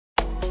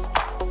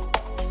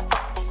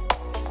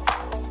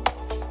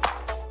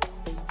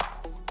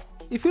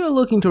If you're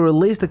looking to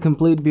release the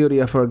complete beauty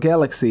of our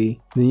galaxy,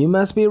 then you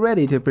must be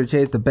ready to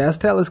purchase the best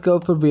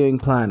telescope for viewing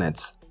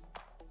planets.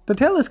 The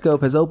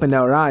telescope has opened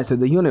our eyes to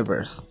the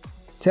universe.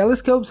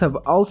 Telescopes have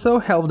also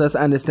helped us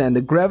understand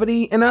the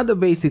gravity and other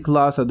basic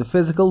laws of the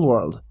physical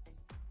world.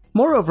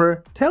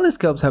 Moreover,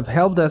 telescopes have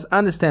helped us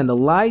understand the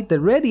light that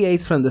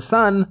radiates from the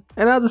sun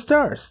and other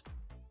stars.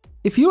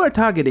 If you are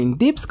targeting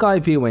deep sky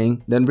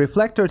viewing, then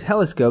reflector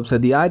telescopes are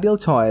the ideal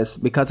choice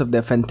because of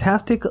their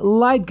fantastic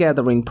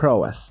light-gathering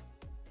prowess.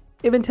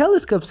 Even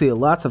telescopes see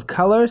lots of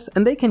colors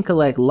and they can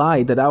collect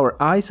light that our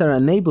eyes are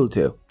unable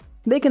to.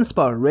 They can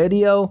spot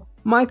radio,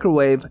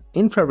 microwave,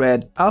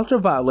 infrared,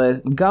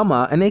 ultraviolet,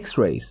 gamma, and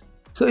X-rays.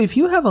 So if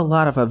you have a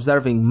lot of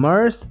observing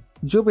Mars,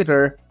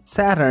 Jupiter,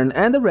 Saturn,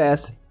 and the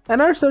rest,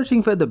 and are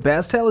searching for the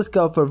best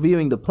telescope for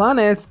viewing the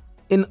planets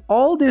in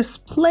all their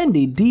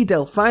splendid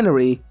detailed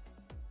finery,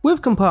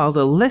 we've compiled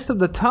a list of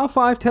the top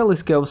 5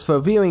 telescopes for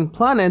viewing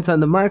planets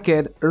on the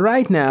market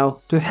right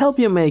now to help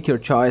you make your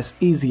choice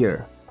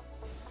easier.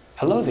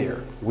 Hello there,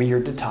 we're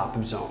the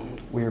Top Zone.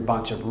 We're a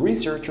bunch of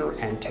researcher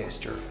and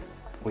tester.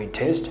 We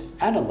test,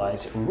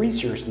 analyze,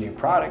 research new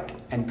product,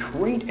 and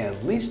create a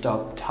list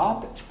of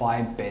top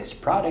 5 best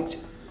products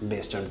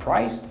based on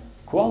price,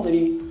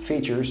 quality,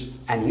 features,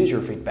 and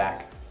user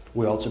feedback.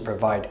 We also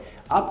provide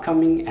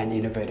upcoming and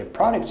innovative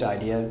products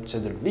ideas so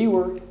that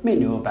viewer may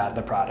know about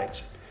the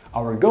products.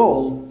 Our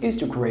goal is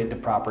to create the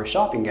proper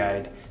shopping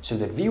guide so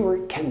the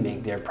viewer can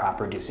make their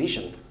proper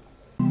decision.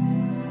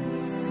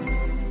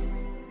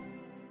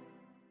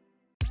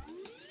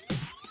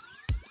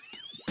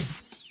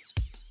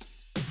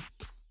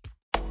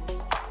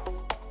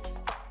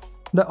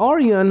 The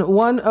Orion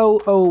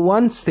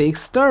 10016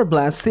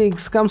 StarBlast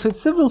 6 comes with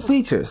several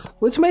features,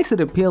 which makes it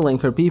appealing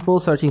for people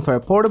searching for a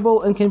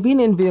portable and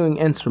convenient viewing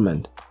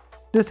instrument.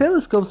 This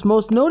telescope's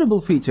most notable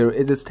feature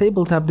is its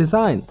tabletop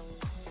design.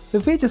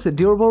 It features a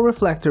durable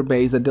reflector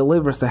base that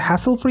delivers a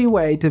hassle-free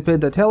way to put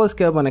the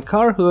telescope on a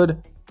car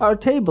hood or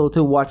table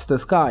to watch the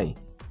sky.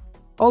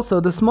 Also,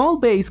 the small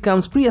base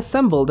comes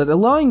pre-assembled,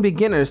 allowing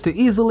beginners to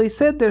easily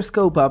set their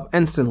scope up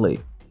instantly.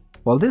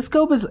 While this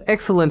scope is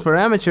excellent for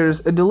amateurs,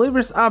 it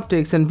delivers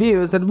optics and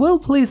views that will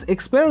please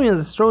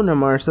experienced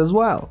astronomers as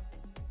well.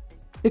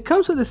 It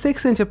comes with a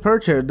 6-inch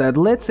aperture that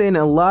lets in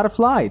a lot of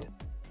light.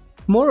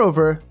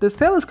 Moreover, this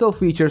telescope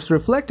features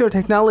reflector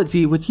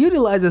technology which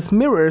utilizes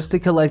mirrors to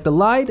collect the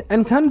light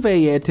and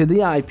convey it to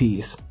the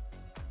eyepiece.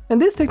 And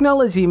this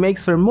technology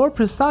makes for more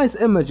precise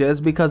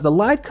images because the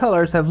light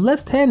colors have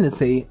less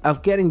tendency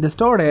of getting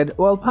distorted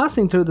while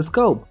passing through the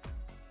scope.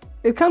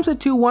 It comes with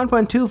two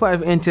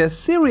 1.25 inches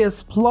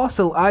Sirius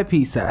Plössl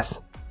eyepieces,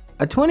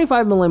 a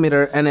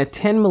 25mm and a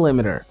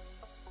 10mm.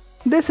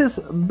 This is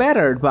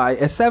bettered by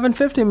a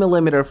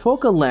 750mm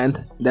focal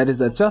length that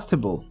is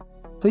adjustable,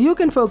 so you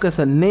can focus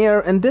on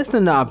near and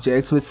distant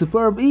objects with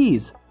superb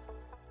ease.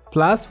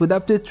 Plus, with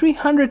up to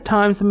 300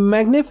 times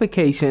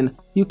magnification,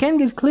 you can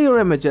get clear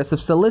images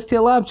of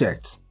celestial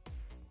objects.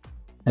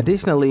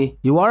 Additionally,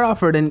 you are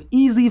offered an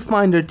Easy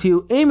Finder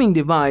 2 aiming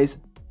device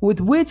with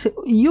which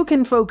you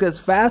can focus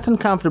fast and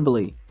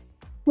comfortably.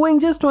 Weighing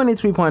just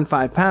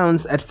 23.5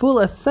 pounds at full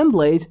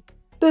assemblage,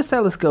 this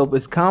telescope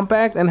is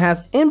compact and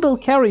has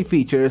inbuilt carry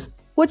features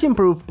which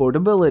improve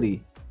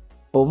portability.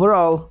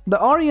 Overall,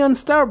 the Orion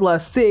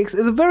StarBlast 6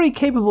 is a very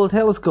capable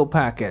telescope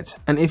package,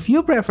 and if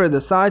you prefer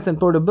the size and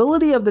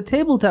portability of the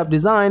tabletop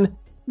design,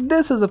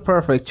 this is a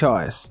perfect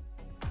choice.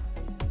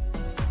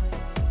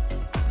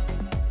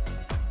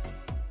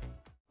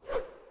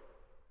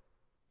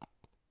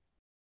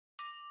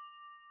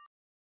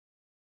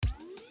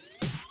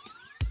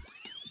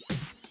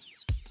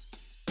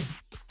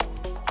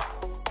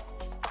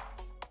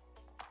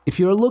 If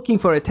you're looking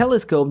for a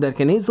telescope that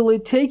can easily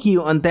take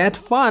you on that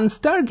fun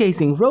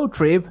stargazing road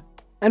trip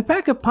and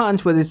pack a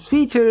punch with its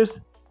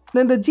features,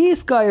 then the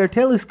Gskyer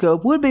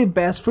Telescope would be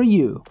best for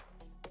you.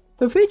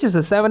 It features a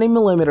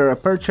 70mm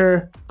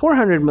aperture,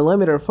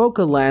 400mm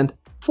focal length,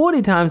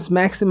 40 times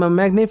maximum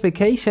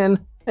magnification,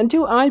 and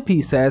two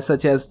eyepieces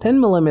such as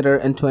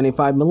 10mm and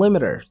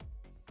 25mm.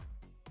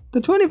 The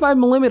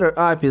 25mm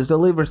eyepiece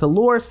delivers a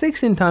lower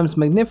 16 times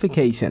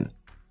magnification.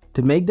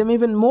 To make them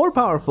even more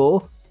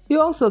powerful, you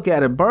also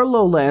get a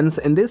Barlow lens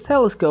in this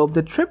telescope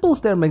that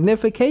triples their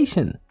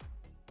magnification.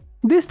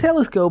 This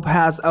telescope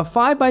has a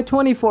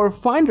 5x24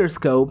 finder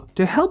scope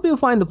to help you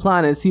find the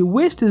planets you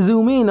wish to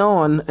zoom in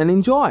on and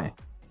enjoy.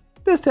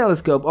 This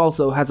telescope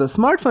also has a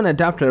smartphone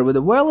adapter with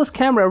a wireless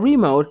camera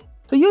remote,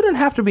 so you don't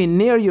have to be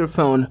near your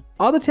phone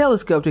or the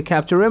telescope to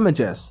capture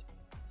images.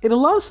 It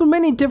allows for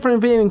many different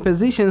viewing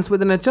positions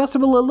with an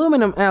adjustable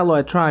aluminum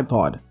alloy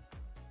tripod.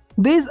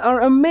 These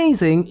are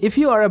amazing if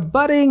you are a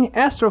budding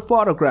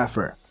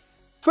astrophotographer.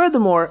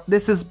 Furthermore,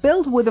 this is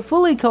built with a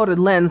fully coated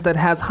lens that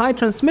has high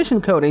transmission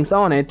coatings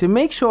on it to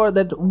make sure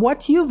that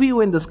what you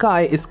view in the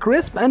sky is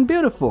crisp and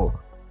beautiful.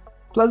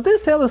 Plus, this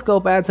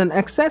telescope adds an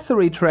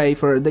accessory tray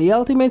for the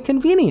ultimate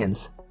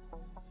convenience.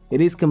 It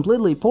is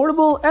completely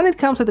portable and it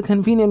comes with a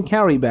convenient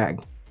carry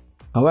bag.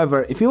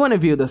 However, if you want to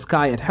view the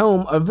sky at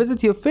home or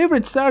visit your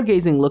favorite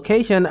stargazing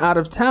location out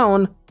of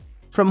town,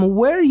 from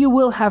where you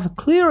will have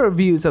clearer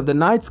views of the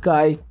night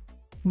sky,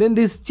 then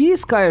this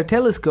Gskyer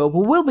Telescope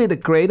will be the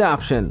great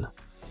option.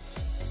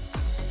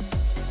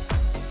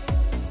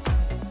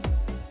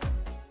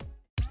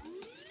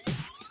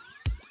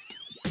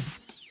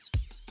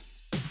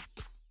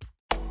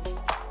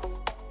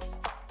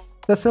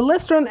 The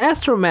Celestron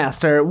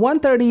AstroMaster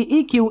 130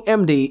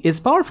 EQ-MD is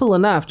powerful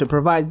enough to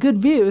provide good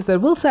views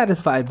that will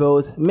satisfy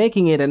both,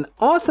 making it an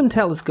awesome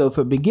telescope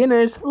for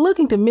beginners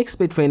looking to mix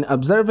between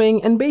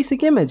observing and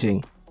basic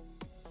imaging.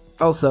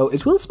 Also,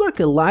 it will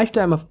spark a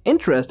lifetime of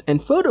interest in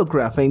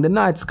photographing the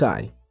night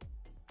sky.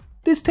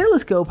 This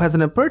telescope has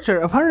an aperture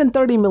of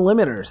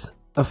 130mm,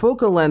 a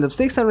focal length of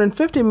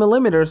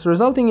 650mm,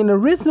 resulting in a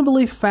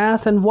reasonably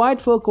fast and wide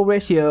focal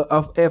ratio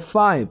of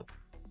f5.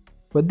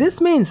 What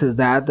this means is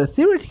that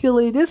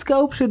theoretically this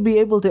scope should be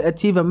able to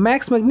achieve a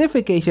max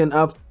magnification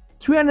of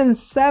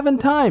 307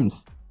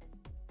 times.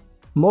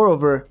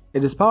 Moreover,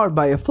 it is powered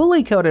by a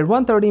fully coated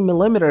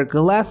 130mm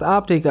glass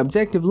optic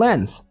objective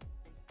lens.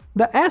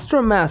 The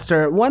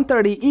AstroMaster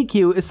 130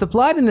 EQ is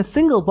supplied in a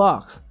single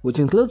box, which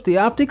includes the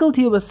optical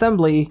tube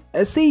assembly, a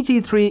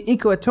CG3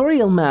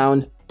 Equatorial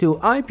mount, two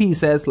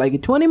eyepieces like a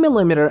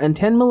 20mm and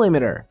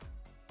 10mm,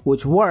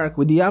 which work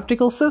with the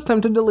optical system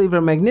to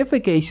deliver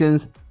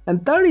magnifications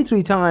and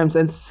 33 times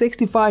and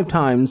 65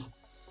 times,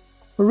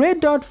 red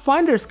dot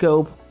finder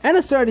scope, and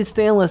a sturdy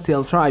stainless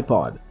steel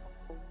tripod.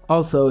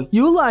 Also,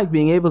 you like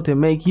being able to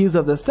make use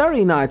of the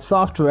Starry Night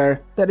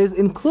software that is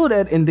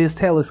included in this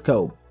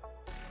telescope.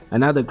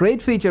 Another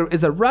great feature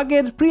is a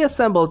rugged,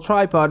 pre-assembled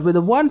tripod with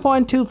a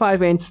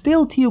 1.25-inch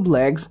steel tube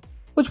legs,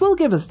 which will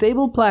give a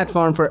stable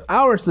platform for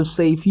hours of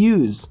safe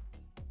use.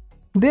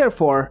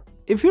 Therefore,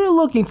 if you're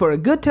looking for a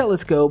good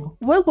telescope,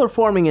 well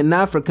performing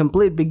enough for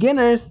complete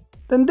beginners,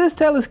 then this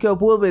telescope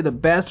will be the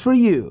best for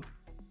you.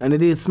 And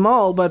it is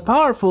small but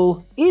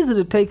powerful, easy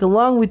to take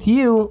along with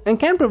you, and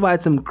can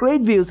provide some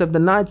great views of the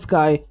night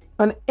sky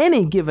on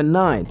any given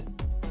night.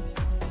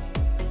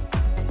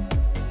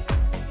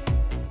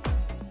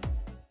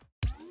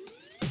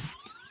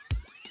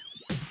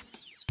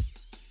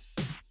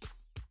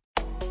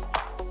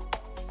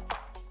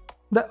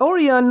 The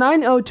Orion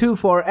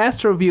 9024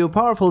 AstroView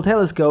powerful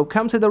telescope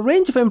comes with a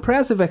range of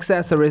impressive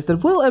accessories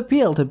that will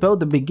appeal to both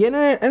the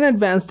beginner and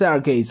advanced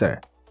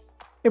stargazer.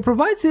 It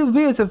provides you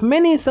views of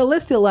many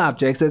celestial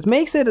objects that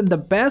makes it the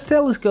best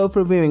telescope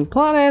for viewing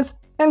planets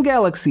and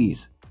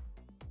galaxies.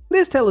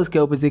 This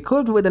telescope is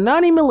equipped with a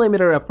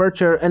 90mm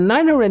aperture and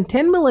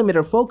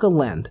 910mm focal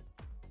length.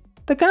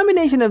 The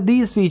combination of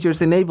these features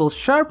enables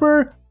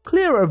sharper,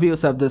 clearer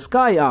views of the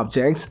sky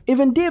objects,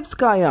 even deep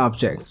sky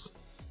objects.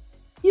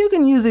 You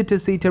can use it to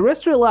see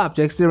terrestrial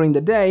objects during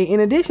the day in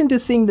addition to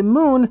seeing the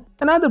moon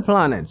and other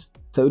planets,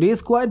 so it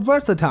is quite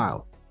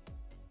versatile.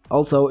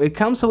 Also, it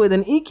comes with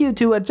an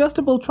EQ2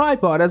 adjustable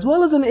tripod as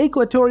well as an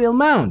equatorial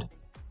mount.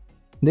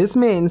 This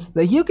means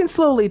that you can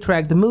slowly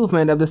track the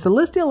movement of the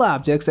celestial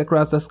objects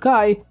across the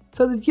sky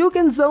so that you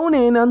can zone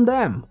in on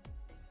them.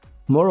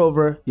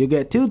 Moreover, you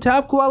get two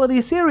top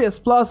quality Sirius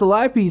Plus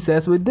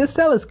eyepieces with this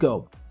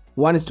telescope.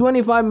 One is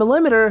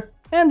 25mm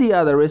and the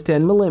other is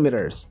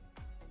 10mm.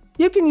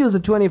 You can use the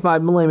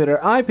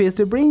 25mm eyepiece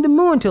to bring the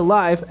moon to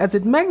life as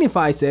it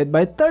magnifies it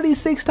by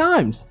 36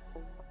 times.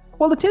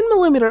 While the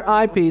 10mm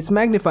eyepiece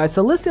magnifies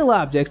celestial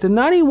objects to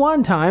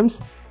 91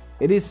 times,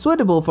 it is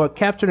suitable for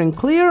capturing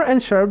clear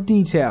and sharp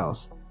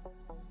details.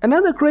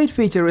 Another great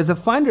feature is a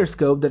finder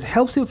scope that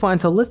helps you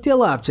find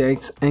celestial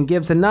objects and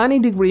gives a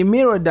 90-degree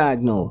mirror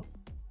diagonal.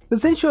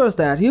 This ensures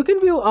that you can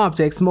view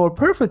objects more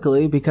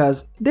perfectly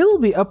because they will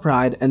be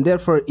upright and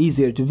therefore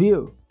easier to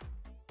view.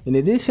 In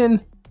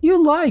addition,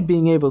 you like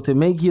being able to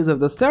make use of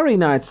the Starry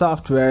Night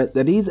software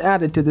that is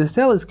added to this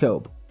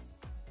telescope.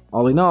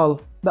 All in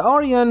all, the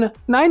Orion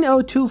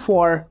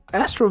 9024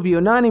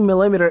 AstroView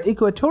 90mm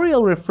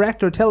Equatorial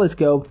Refractor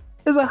Telescope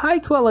is a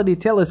high-quality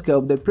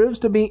telescope that proves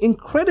to be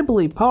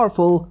incredibly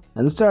powerful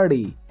and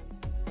sturdy.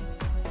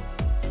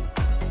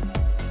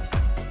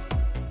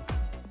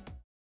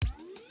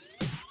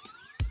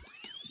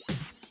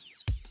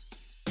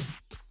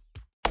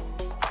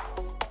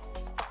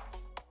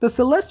 The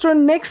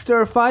Celestron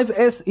NexStar 5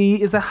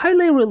 SE is a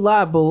highly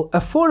reliable,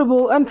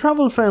 affordable, and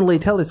travel-friendly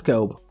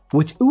telescope,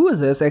 which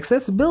oozes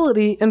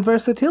accessibility and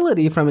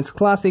versatility from its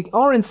classic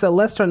orange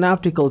Celestron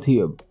optical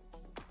tube.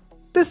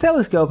 This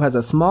telescope has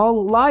a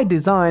small, light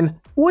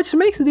design, which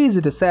makes it easy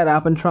to set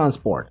up and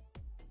transport.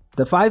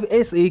 The 5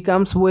 SE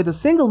comes with a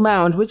single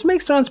mount, which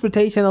makes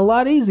transportation a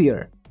lot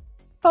easier.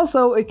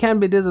 Also, it can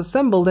be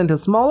disassembled into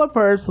smaller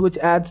parts, which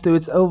adds to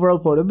its overall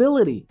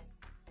portability.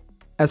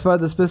 As for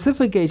the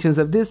specifications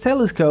of this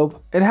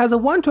telescope, it has a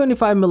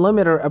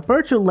 125mm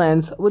aperture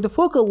lens with a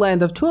focal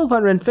length of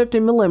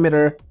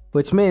 1250mm,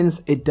 which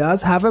means it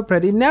does have a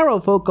pretty narrow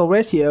focal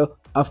ratio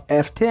of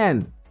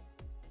f10.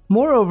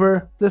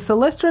 Moreover, the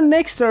Celestron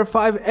NexStar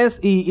 5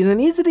 SE is an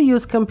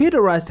easy-to-use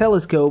computerized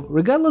telescope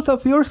regardless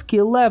of your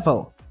skill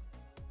level.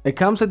 It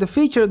comes with a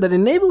feature that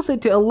enables it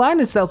to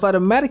align itself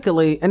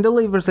automatically and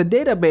delivers a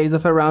database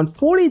of around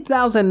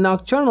 40,000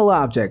 nocturnal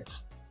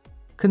objects.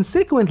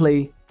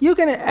 Consequently, You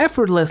can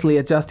effortlessly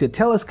adjust your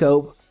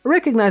telescope,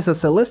 recognize the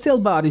celestial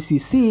bodies you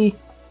see,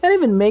 and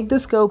even make the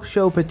scope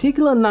show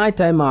particular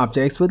nighttime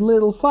objects with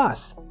little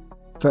fuss.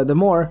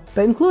 Furthermore,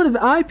 the included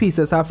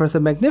eyepieces offers a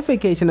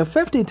magnification of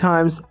 50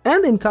 times,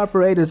 and the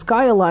incorporated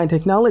skyline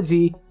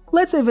technology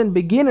lets even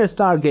beginner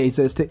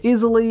stargazers to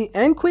easily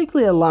and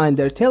quickly align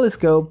their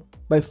telescope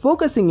by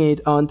focusing it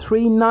on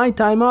 3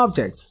 nighttime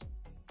objects.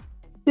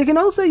 You can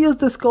also use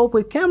the scope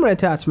with camera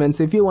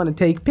attachments if you want to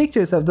take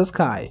pictures of the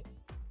sky.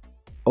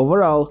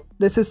 Overall,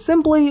 this is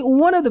simply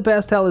one of the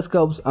best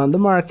telescopes on the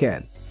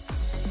market.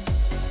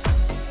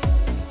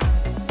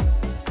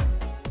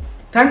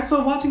 Thanks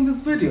for watching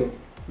this video.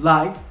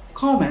 Like,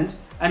 comment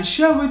and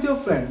share with your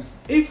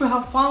friends if you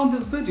have found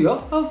this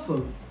video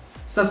helpful.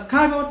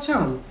 Subscribe our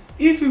channel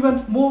if you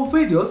want more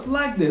videos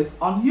like this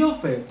on your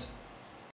feed.